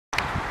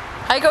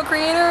Hi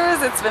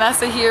co-creators, it's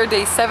Vanessa here,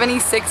 day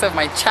 76 of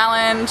my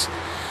challenge.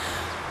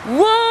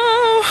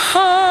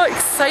 Whoa,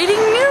 exciting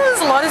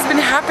news, a lot has been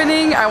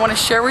happening. I want to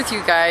share with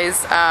you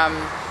guys.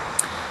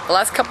 The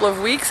last couple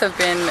of weeks have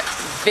been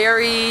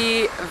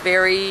very,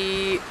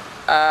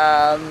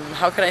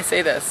 how can I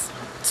say this?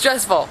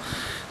 Stressful,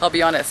 I'll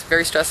be honest,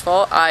 very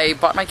stressful. I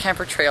bought my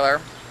camper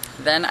trailer,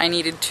 then I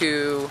needed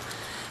to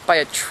buy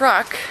a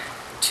truck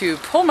to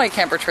pull my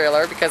camper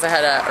trailer because I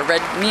had a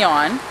red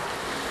neon.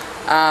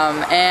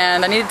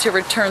 And I needed to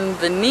return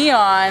the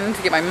neon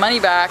to get my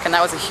money back, and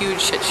that was a huge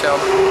shit show.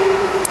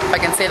 If I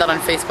can say that on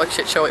Facebook,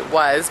 shit show it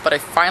was, but I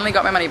finally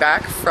got my money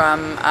back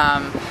from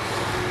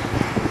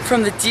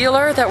the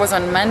dealer. That was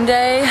on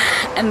Monday,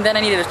 and then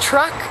I needed a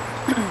truck,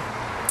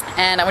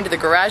 and I went to the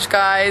garage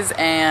guys,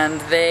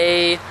 and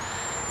they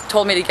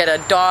told me to get a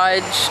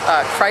Dodge,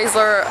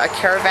 Chrysler, a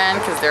Caravan,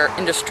 because they're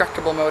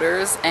indestructible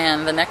motors,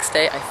 and the next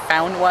day I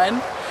found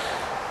one.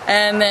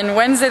 And then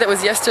Wednesday, that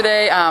was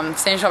yesterday,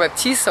 Saint Jean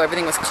Baptiste, so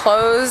everything was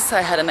closed.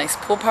 I had a nice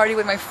pool party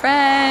with my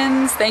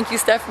friends. Thank you,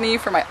 Stephanie,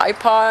 for my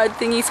iPod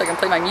thingy so I can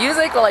play my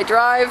music while I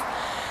drive.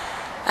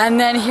 And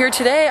then here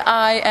today,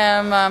 I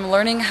am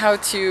learning how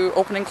to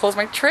open and close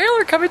my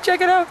trailer. Come and check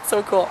it out.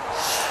 So cool.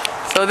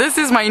 So this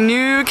is my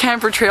new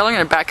camper trailer. I'm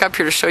going to back up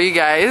here to show you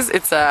guys.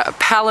 It's a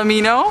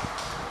Palomino.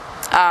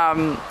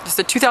 Just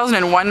a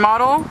 2001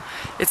 model.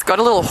 It's got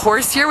a little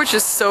horse here, which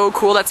is so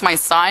cool. That's my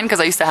sign because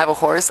I used to have a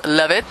horse.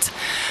 Love it.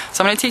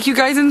 So I'm going to take you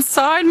guys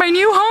inside my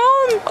new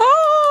home.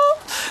 Oh!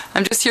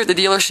 I'm just here at the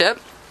dealership.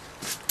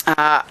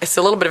 It's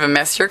a little bit of a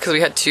mess here because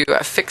we had to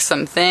fix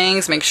some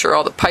things, make sure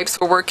all the pipes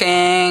were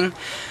working.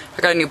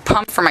 I got a new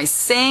pump for my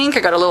sink. I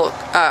got a little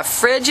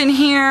fridge in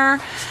here.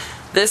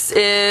 This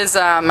is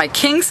my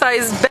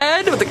king-size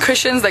bed with the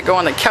cushions that go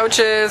on the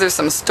couches. There's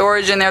some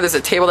storage in there. There's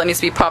a table that needs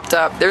to be popped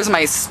up. There's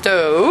my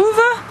stove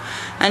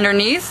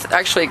underneath.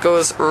 Actually, it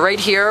goes right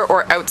here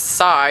or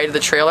outside the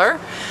trailer.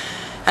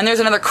 And there's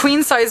another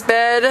queen-size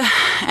bed.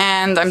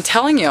 And I'm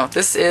telling you,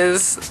 this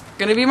is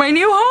going to be my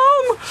new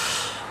home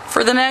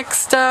for the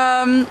next,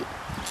 I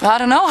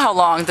don't know how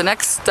long, the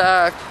next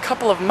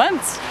couple of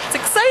months. It's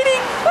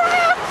exciting.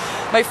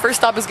 Ah! My first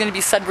stop is going to be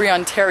Sudbury,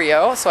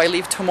 Ontario. So I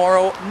leave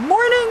tomorrow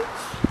morning.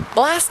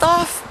 Blast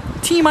off,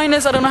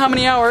 T-minus I don't know how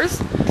many hours.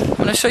 I'm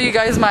going to show you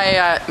guys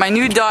my my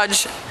new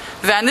Dodge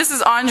van. This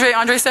is Andre.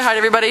 Andre, say hi to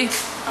everybody.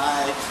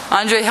 Hi.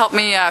 Andre helped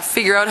me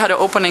figure out how to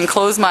open and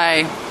close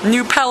my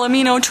new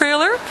Palomino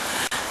trailer.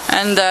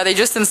 And they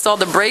just installed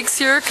the brakes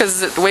here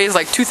because it weighs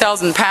like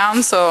 2,000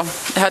 pounds, so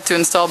I had to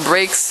install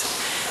brakes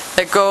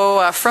that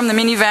go from the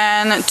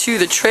minivan to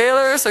the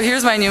trailer. So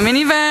here's my new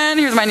minivan,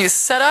 here's my new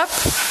setup.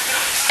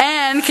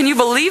 And can you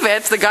believe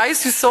it, the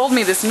guys who sold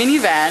me this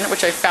minivan,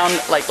 which I found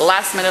like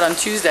last minute on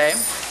Tuesday,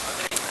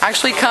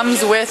 actually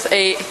comes with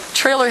a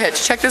trailer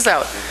hitch. Check this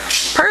out.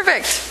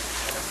 Perfect.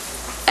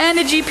 And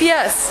a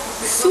GPS.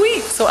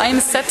 Sweet. So I am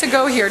set to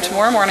go here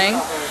tomorrow morning.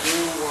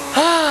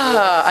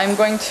 I'm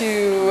going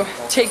to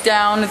take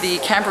down the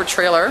camper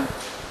trailer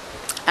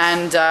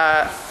and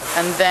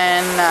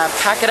then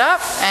pack it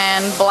up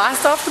and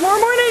blast off tomorrow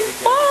morning.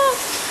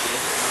 Oh.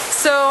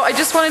 So I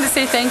just wanted to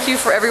say thank you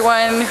for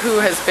everyone who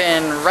has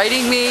been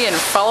writing me and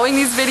following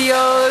these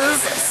videos.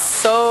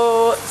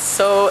 So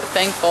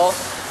thankful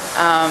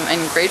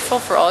and grateful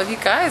for all of you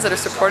guys that are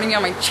supporting me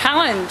on my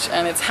challenge,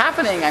 and it's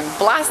happening. I'm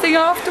blasting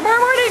off tomorrow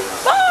morning.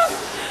 Ah!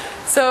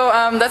 So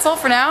that's all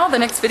for now. The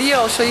next video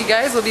I'll show you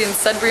guys will be in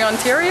Sudbury,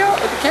 Ontario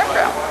at the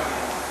campground.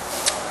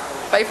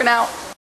 Bye for now.